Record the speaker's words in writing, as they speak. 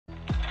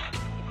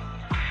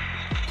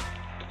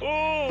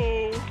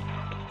Ooh.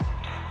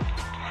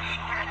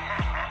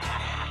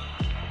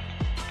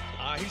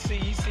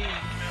 He see.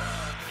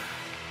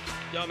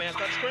 Yo, man,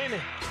 stop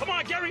screaming. Come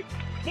on, Gary.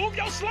 Move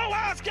your slow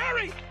ass,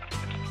 Gary.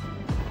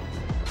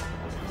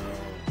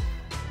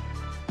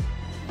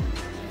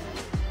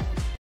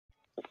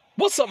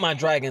 What's up, my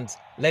dragons?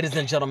 Ladies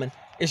and gentlemen,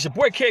 it's your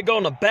boy Kid Go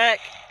in the back,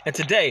 and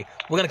today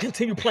we're going to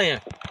continue playing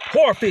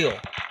Horrorfield,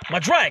 my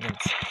dragons.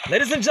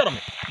 Ladies and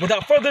gentlemen,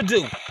 without further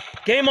ado,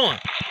 game on.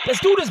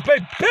 Let's do this,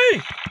 baby.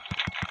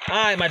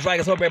 All right, my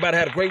dragons, hope everybody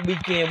had a great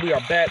weekend. We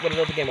are back with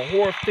another game of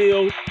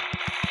Horrorfield.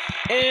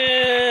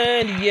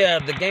 And yeah,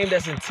 the game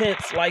that's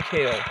intense like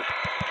hell.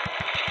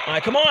 All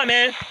right, come on,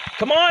 man.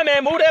 Come on,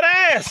 man. Move that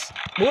ass.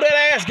 Move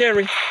that ass,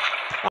 Gary.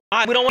 All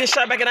right, we don't want to get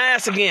shot back in the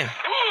ass again.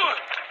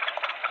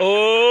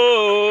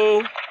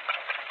 Oh.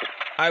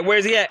 All right,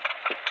 where's he at?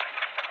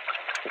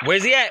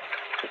 Where's he at?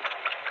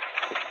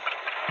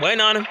 Waiting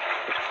on him.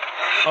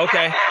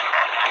 Okay.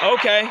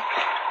 Okay.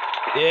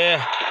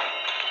 Yeah.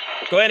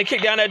 Go ahead and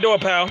kick down that door,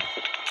 pal.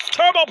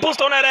 Turbo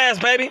boost on that ass,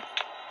 baby.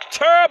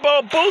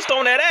 Turbo boost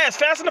on that ass.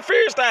 Fast and the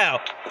Furious style.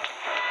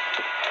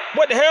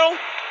 What the hell?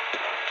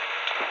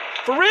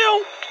 For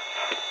real?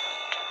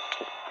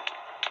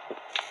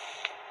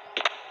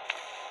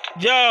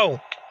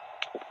 Yo.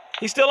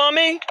 He's still on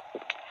me?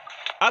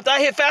 After I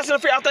hit Fast and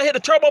the Furious, after I hit the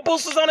turbo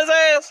boosters on his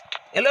ass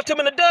and left him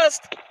in the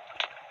dust?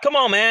 Come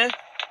on, man.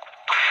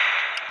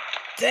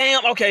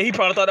 Damn. Okay, he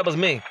probably thought that was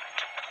me.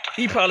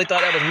 He probably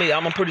thought that was me.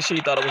 I'm pretty sure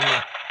he thought it was me.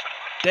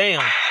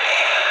 Damn.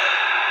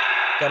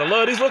 Gotta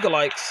love these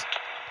lookalikes.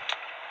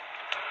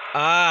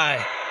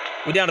 Alright.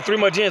 We down to 3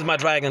 more gens, my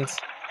dragons.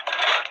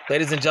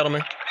 Ladies and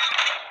gentlemen.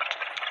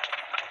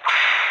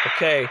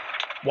 Okay.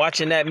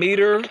 Watching that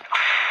meter.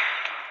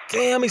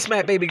 Damn, he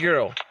smacked baby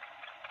girl.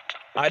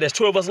 Alright, there's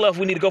 2 of us left.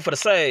 We need to go for the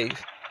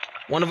save.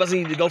 One of us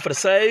need to go for the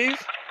save.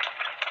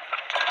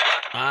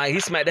 Alright, he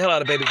smacked the hell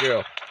out of baby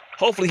girl.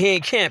 Hopefully he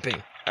ain't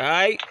camping.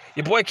 Alright?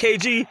 Your boy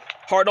KG,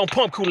 heart don't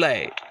pump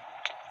Kool-Aid.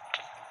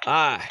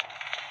 Alright.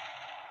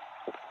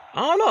 I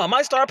don't know. I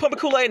might start pumping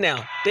Kool-Aid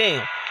now.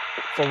 Damn.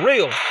 For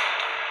real.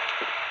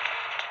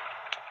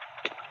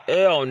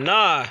 Hell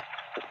nah.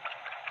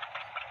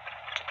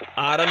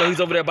 I don't know he's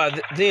over there by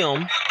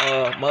them.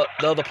 The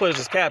other players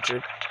just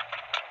captured.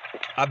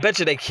 I bet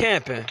you they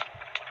camping.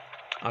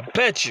 I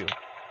bet you.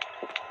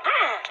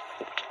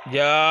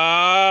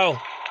 Yo.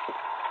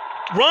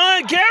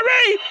 Run,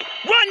 Gary!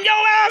 Run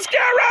your ass,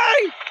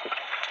 Gary!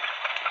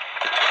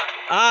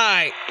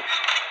 Alright.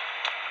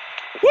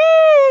 Woo!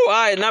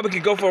 Alright, now we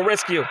can go for a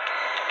rescue.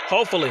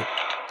 Hopefully.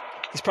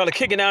 He's probably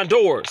kicking down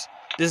doors.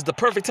 This is the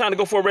perfect time to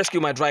go for a rescue,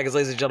 my dragons,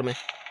 ladies and gentlemen.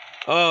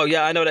 Oh,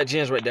 yeah, I know that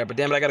gen's right there, but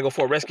damn it, I gotta go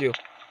for a rescue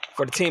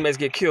before the teammates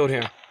get killed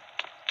here.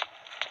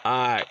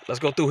 Alright, let's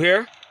go through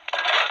here.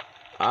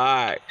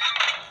 Alright.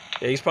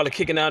 Yeah, he's probably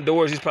kicking down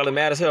doors. He's probably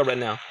mad as hell right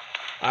now.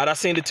 Alright, I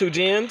seen the 2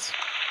 gens.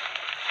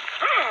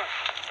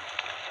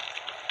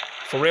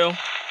 For real?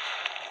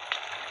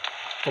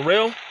 For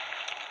real?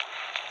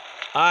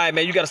 Alright,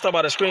 man, you gotta stop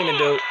all that screaming,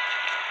 dude.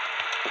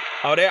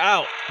 Oh, they're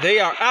out. They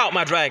are out,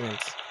 my dragons.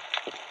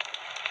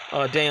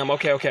 Oh, damn.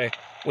 Okay, okay.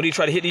 When do you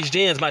try to hit these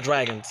gens, my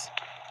dragons?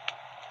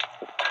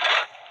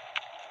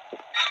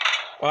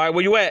 All right,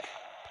 where you at?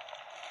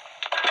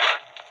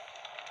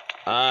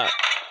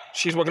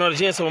 She's working on the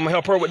gen, so I'm gonna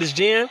help her with this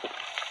gen.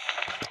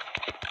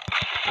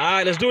 All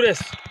right, let's do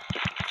this.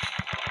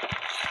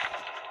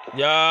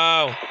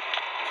 Yo.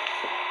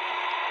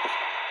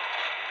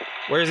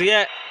 Where's he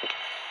at?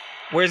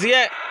 Where's he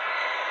at?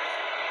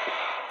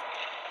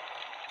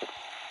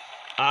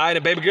 All right,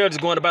 the baby girl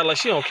just going to battle like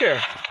she don't care.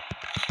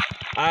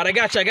 All right, I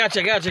got you, I got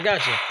you, I got you, I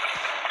got you.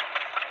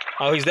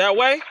 Oh, he's that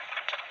way?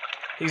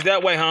 He's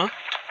that way, huh?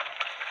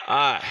 All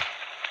right.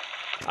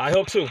 I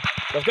hope too.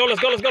 Let's go, let's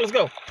go, let's go, let's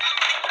go. All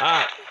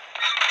right.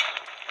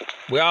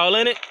 We all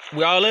in it.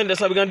 We all in it.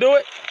 That's how we're going to do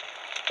it.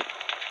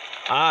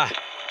 All right.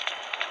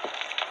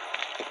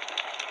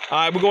 All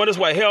right, we're going this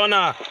way. Hell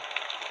nah.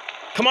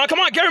 Come on,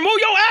 Gary, move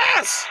your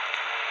ass.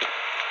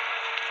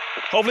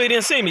 Hopefully he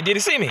didn't see me. Did he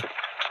see me?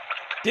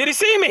 Did he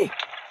see me?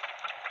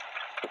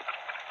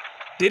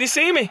 Did he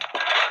see me?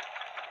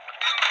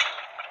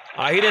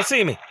 All right, he didn't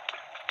see me.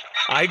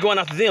 All right, he going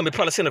after them. He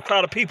probably seen a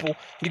crowd of people.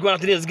 He going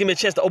after them. Just give me a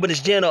chance to open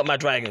this gen up, my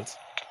dragons.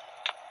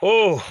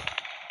 Oh,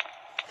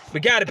 we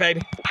got it,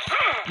 baby.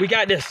 We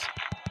got this.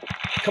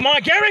 Come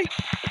on, Gary.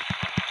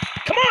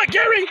 Come on,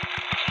 Gary.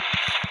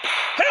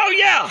 Hell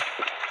yeah.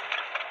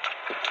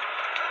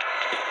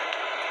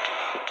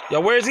 Yo,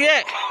 where is he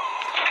at?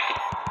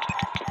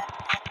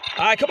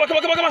 All right, come on, come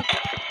on, come on, come on.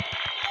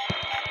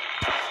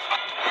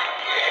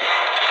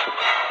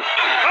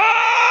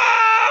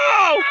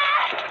 Oh!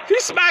 He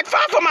smacked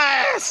 5 for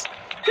my ass.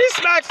 He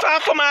smacked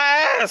 5 for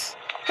my ass.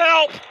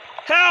 Help,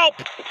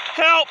 help,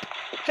 help,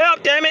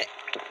 help, damn it.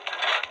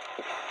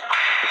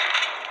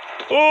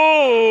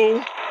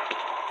 Ooh.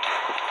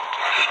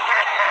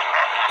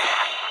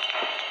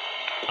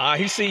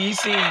 He see.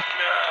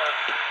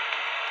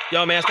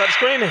 Yo, man, stop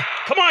screaming.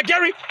 Come on,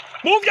 Gary.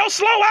 Move your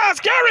slow ass,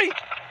 Gary.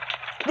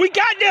 We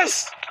got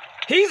this.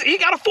 He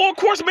got a full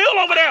course meal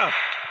over there.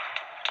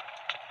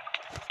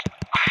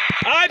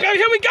 All right, baby,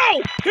 here we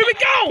go. Here we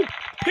go.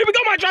 Here we go,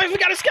 my dragons. We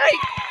got to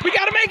escape. We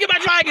got to make it, my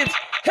dragons.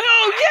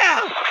 Hell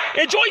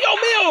yeah. Enjoy your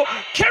meal.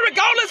 Carrot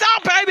Gold's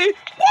out, baby.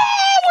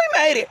 Whoa, we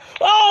made it.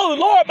 Oh,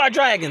 Lord, my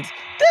dragons.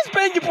 This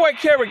been your boy,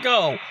 Carrot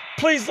Gold.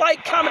 Please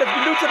like, comment if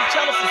you're new to the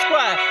channel,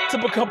 subscribe to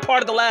become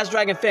part of the Last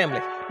Dragon family.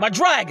 My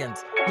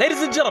dragons,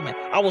 ladies and gentlemen,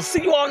 I will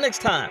see you all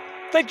next time.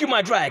 Thank you,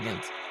 my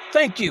dragons.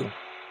 Thank you,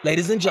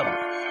 ladies and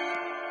gentlemen.